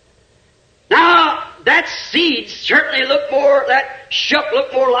 Now, that seed certainly looked more, that Shuck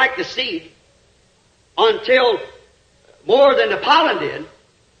looked more like the seed until more than the pollen did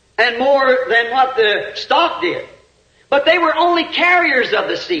and more than what the stalk did. But they were only carriers of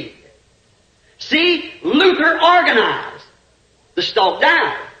the seed. See, Luther organized. The stalk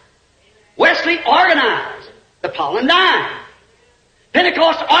died. Wesley organized. The pollen died.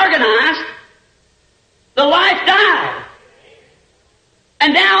 Pentecost organized. The life died.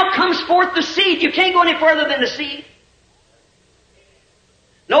 And now comes forth the seed. You can't go any further than the seed.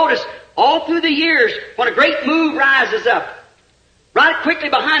 Notice, all through the years, when a great move rises up, right quickly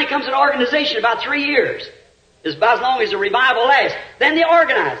behind it comes an organization, about 3 years. It's about as long as the revival lasts. Then they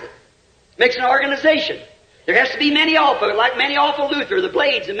organize it. Makes an organization. There has to be many off of it, like many off of Luther, the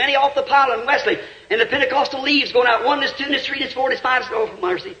blades, and many off the pollen and Wesley, and the Pentecostal leaves going out. 1, this 2, this 3, this 4, this 5, this... Oh,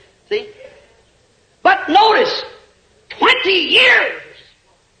 mercy. See? But notice, 20 years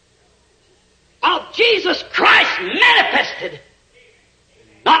of Jesus Christ manifested.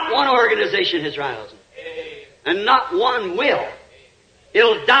 Not one organization has risen. And not one will.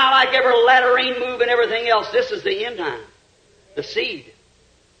 It'll die like every latter rain move and everything else. This is the end time. The seed.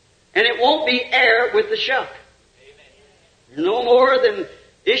 And it won't be heir with the Shuck. No more than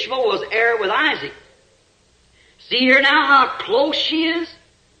Ishmael was heir with Isaac. See here now how close she is?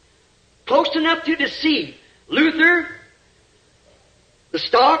 Close enough to deceive. Luther, the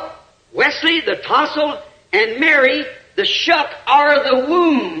stalk, Wesley, the tassel, and Mary, the Shuck, are the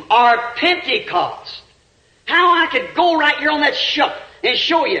womb, are Pentecost. How I could go right here on that Shuck and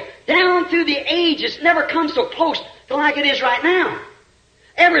show you, down through the ages, never come so close to like it is right now.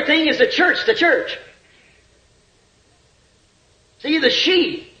 Everything is the church. See, the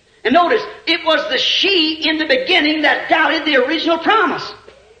she. And notice, it was the she in the beginning that doubted the original promise.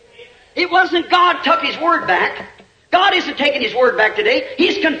 It wasn't God took His word back. God isn't taking His word back today.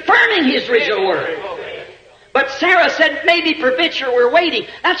 He's confirming His original word. But Sarah said, maybe peradventure we're waiting.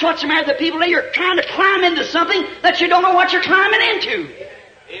 That's what's the matter with the people today. You're trying to climb into something that you don't know what you're climbing into.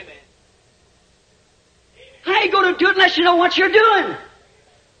 Amen. How are you going to do it unless you know what you're doing?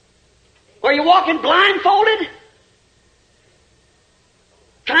 Are you walking blindfolded?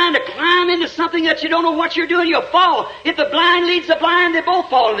 Trying to climb into something that you don't know what you're doing, you'll fall. If the blind leads the blind, they both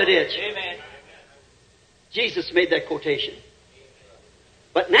fall in the ditch. Amen. Jesus made that quotation.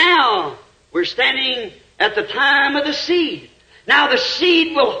 But now, we're standing at the time of the seed. Now the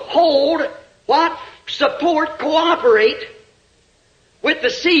seed will hold what? Support, cooperate with the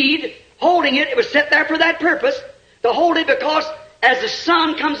seed, holding it. It was set there for that purpose, to hold it, because as the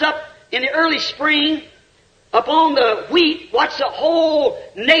sun comes up in the early spring, upon the wheat, watch the whole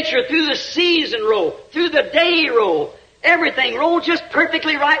nature through the season roll, through the day roll, everything rolls just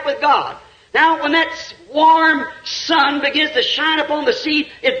perfectly right with God. Now, when that warm sun begins to shine upon the seed,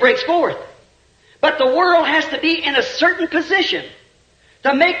 it breaks forth. But the world has to be in a certain position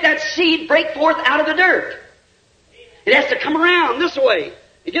to make that seed break forth out of the dirt. It has to come around this way.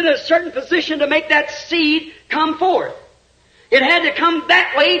 You get in a certain position to make that seed come forth. It had to come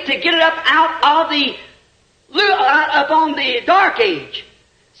that way to get it up out of up on the dark age.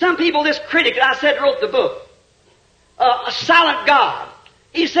 Some people, this critic that I said wrote the book, A Silent God.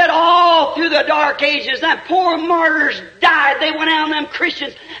 He said all through the dark ages, that poor martyrs died. They went out on them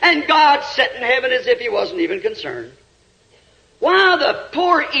Christians, and God sat in heaven as if He wasn't even concerned. While the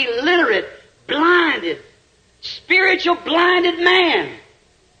poor illiterate, blinded, spiritual blinded man,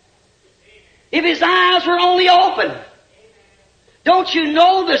 if his eyes were only open, don't you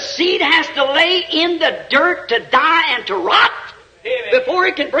know the seed has to lay in the dirt to die and to rot before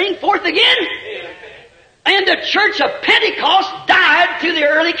it can bring forth again? And the church of Pentecost died to the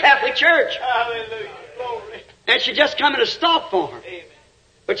early Catholic Church. Hallelujah. Glory. And she just come in a stop form. Amen.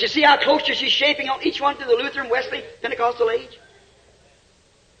 But you see how close she's shaping on each one to the Lutheran, Wesley, Pentecostal age?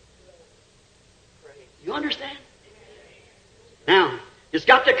 You understand? Now, it's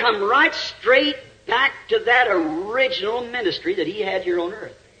got to come right straight back to that original ministry that He had here on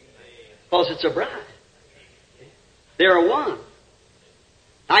earth. Because it's a bride. They're one.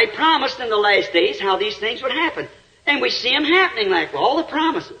 I promised in the last days how these things would happen. And we see them happening like all the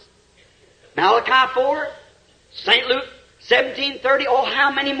promises. Malachi 4, St. Luke 17:30, oh, how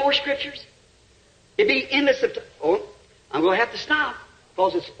many more scriptures? It'd be endless of oh, I'm going to have to stop.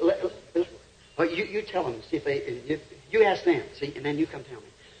 Because it's... Well, you tell them, see if they... You ask them, see, and then you come tell me.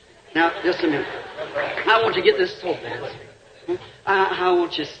 Now, just a minute. I want you to get this so bad. I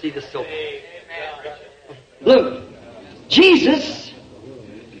want you to see this so bad. Look, Jesus,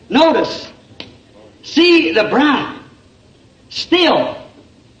 notice, see the bride. Still,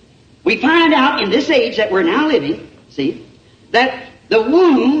 we find out in this age that we're now living, see, that the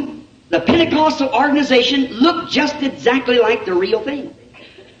womb, the Pentecostal organization, looked just exactly like the real thing.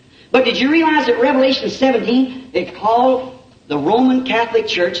 But did you realize that Revelation 17, they called the Roman Catholic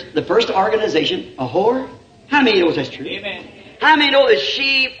Church, the first organization, a whore? How many knows that's true? Amen. How many know that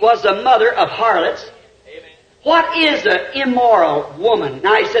she was the mother of harlots? Amen. What is an immoral woman?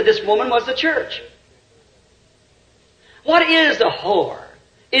 Now, he said this woman was the church. What is a whore?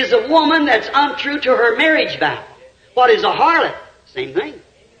 Is a woman that's untrue to her marriage vow. What is a harlot? Same thing.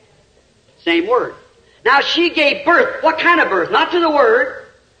 Same word. Now, she gave birth. What kind of birth? Not to the Word,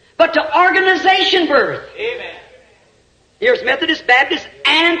 but to organization birth. Amen. Here's Methodist, Baptist,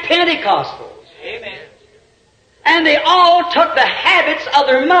 and Pentecostals. Amen. And they all took the habits of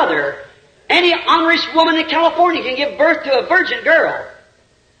their mother. Any honest woman in California can give birth to a virgin girl.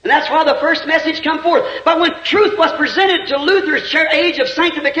 And that's why the first message come forth. But when truth was presented to Luther's age of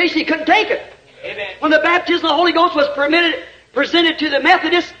sanctification, he couldn't take it. Amen. When the baptism of the Holy Ghost was presented to the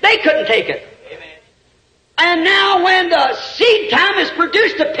Methodists, they couldn't take it. Amen. And now when the seed time is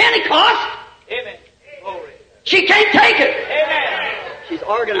produced to Pentecost, Amen. Glory. she can't take it. Amen. She's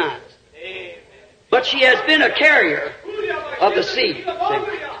organized. Amen. But she has been a carrier of the seed.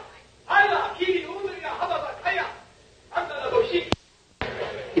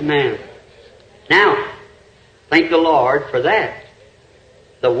 Amen. Now, thank the Lord for that.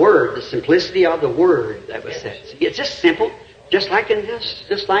 The Word, the simplicity of the Word that was said. See, it's just simple, just like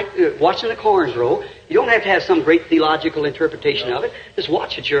watching the corns roll. You don't have to have some great theological interpretation of it. Just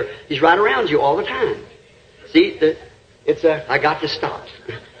watch it. He's right around you all the time. See, I got to stop.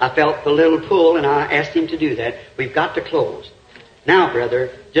 I felt the little pull, and I asked him to do that. We've got to close. Now,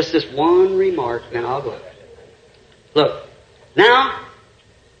 brother, just this one remark, then I'll go. Look, now,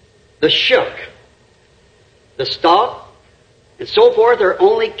 the shuck, the stalk, and so forth are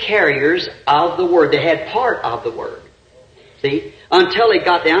only carriers of the Word. They had part of the Word. See? Until they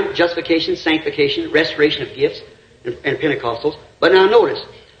got down, justification, sanctification, restoration of gifts, and Pentecostals. But now notice,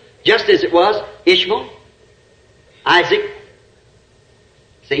 just as it was Ishmael, Isaac,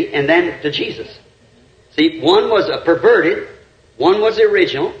 see, and then to Jesus. See, one was a perverted, one was the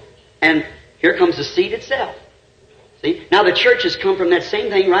original, and here comes the seed itself. See? Now the church has come from that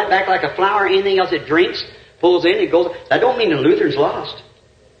same thing right back like a flower, anything else it drinks, pulls in, it goes. That don't mean the Lutherans lost.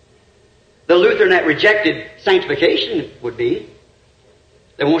 The Lutheran that rejected sanctification would be.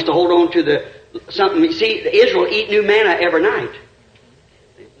 That wants to hold on to something. You see, Israel eat new manna every night.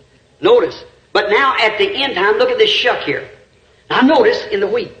 Notice. But now at the end time, look at this shuck here. Now notice in the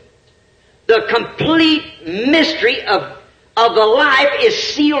wheat. The complete mystery of of the life is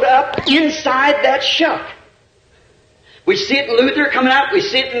sealed up inside that shuck. We see it in Luther coming out, we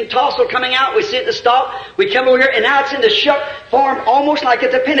see it in Tossel coming out, we see it in the stalk, we come over here, and now it's in the shuck, formed almost like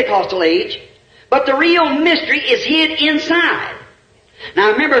at the Pentecostal age. But the real mystery is hid inside.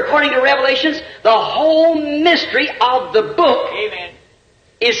 Now remember, according to Revelations, the whole mystery of the book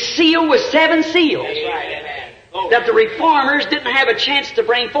is sealed with 7 seals. That the reformers didn't have a chance to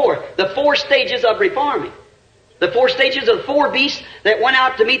bring forth. The 4 stages of reforming. The 4 stages of the 4 beasts that went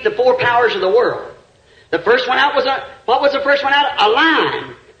out to meet the 4 powers of the world. The first one out was what was the first one out? A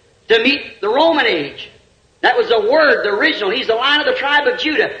lion to meet the Roman age. That was the Word, the original. He's the Lion of the tribe of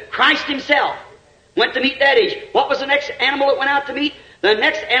Judah. Christ Himself went to meet that age. What was the next animal that went out to meet? The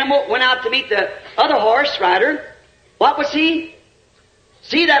next animal went out to meet the other horse rider. What was he?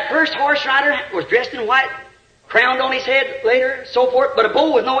 See, that first horse rider was dressed in white, crowned on his head later, so forth, but a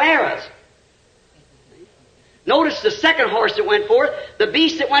bow with no arrows. Notice the second horse that went forth, the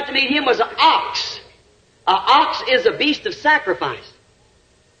beast that went to meet him was an ox. An ox is a beast of sacrifice.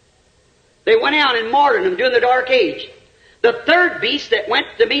 They went out and martyred him during the dark age. The third beast that went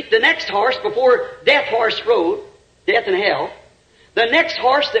to meet the next horse before death horse rode, death and hell, the next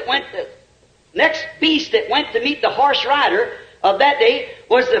beast that went to meet the horse rider of that day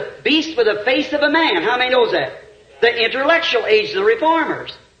was the beast with the face of a man. How many knows that? The intellectual age of the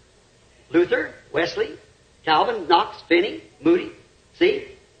reformers. Luther, Wesley, Calvin, Knox, Finney, Moody. See?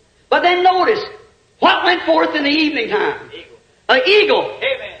 But then notice, what went forth in the evening time? An eagle.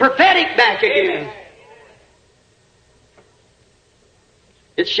 Amen. Prophetic back again. Amen.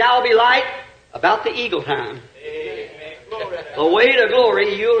 It shall be light about the eagle time. The way to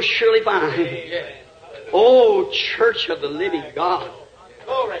glory you'll surely find. Amen. Oh, church of the living God.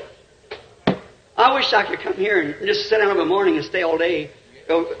 Glory. I wish I could come here and just sit down in the morning and stay all day.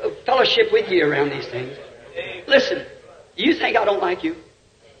 Go fellowship with you around these things. Listen, you think I don't like you?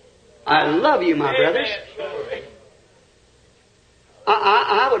 I love you, my brothers.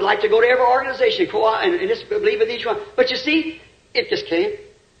 I would like to go to every organization and just believe with each one. But you see, it just can't.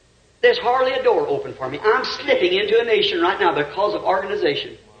 There's hardly a door open for me. I'm slipping into a nation right now because of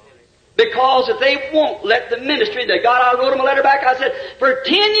organization. Because if they won't let the ministry that God, I wrote them a letter back, I said, for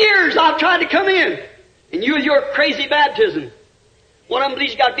 10 years I've tried to come in. And you with your crazy baptism. One of them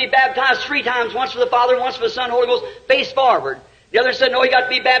believes you got to be baptized 3 times, once for the Father, once for the Son, Holy Ghost, face forward. The other said, no, you got to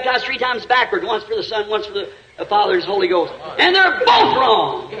be baptized 3 times backward, once for the Son, once for the Father and Holy Ghost. And they're both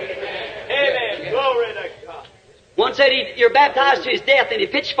wrong. Amen. Glory to God. One said you're baptized to his death, and he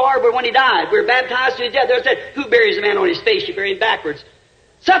pitched forward when he died. We're baptized to his death. The other said, who buries a man on his face? You bury him backwards.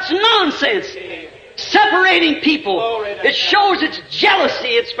 Such nonsense. Separating people. It shows it's jealousy.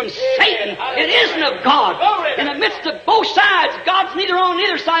 It's from Satan. It isn't of God. In the midst of both sides, God's neither on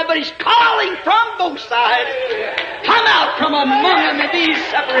either side, but He's calling from both sides. Come out from among them and be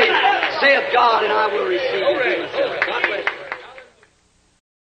separated, saith God, and I will receive you.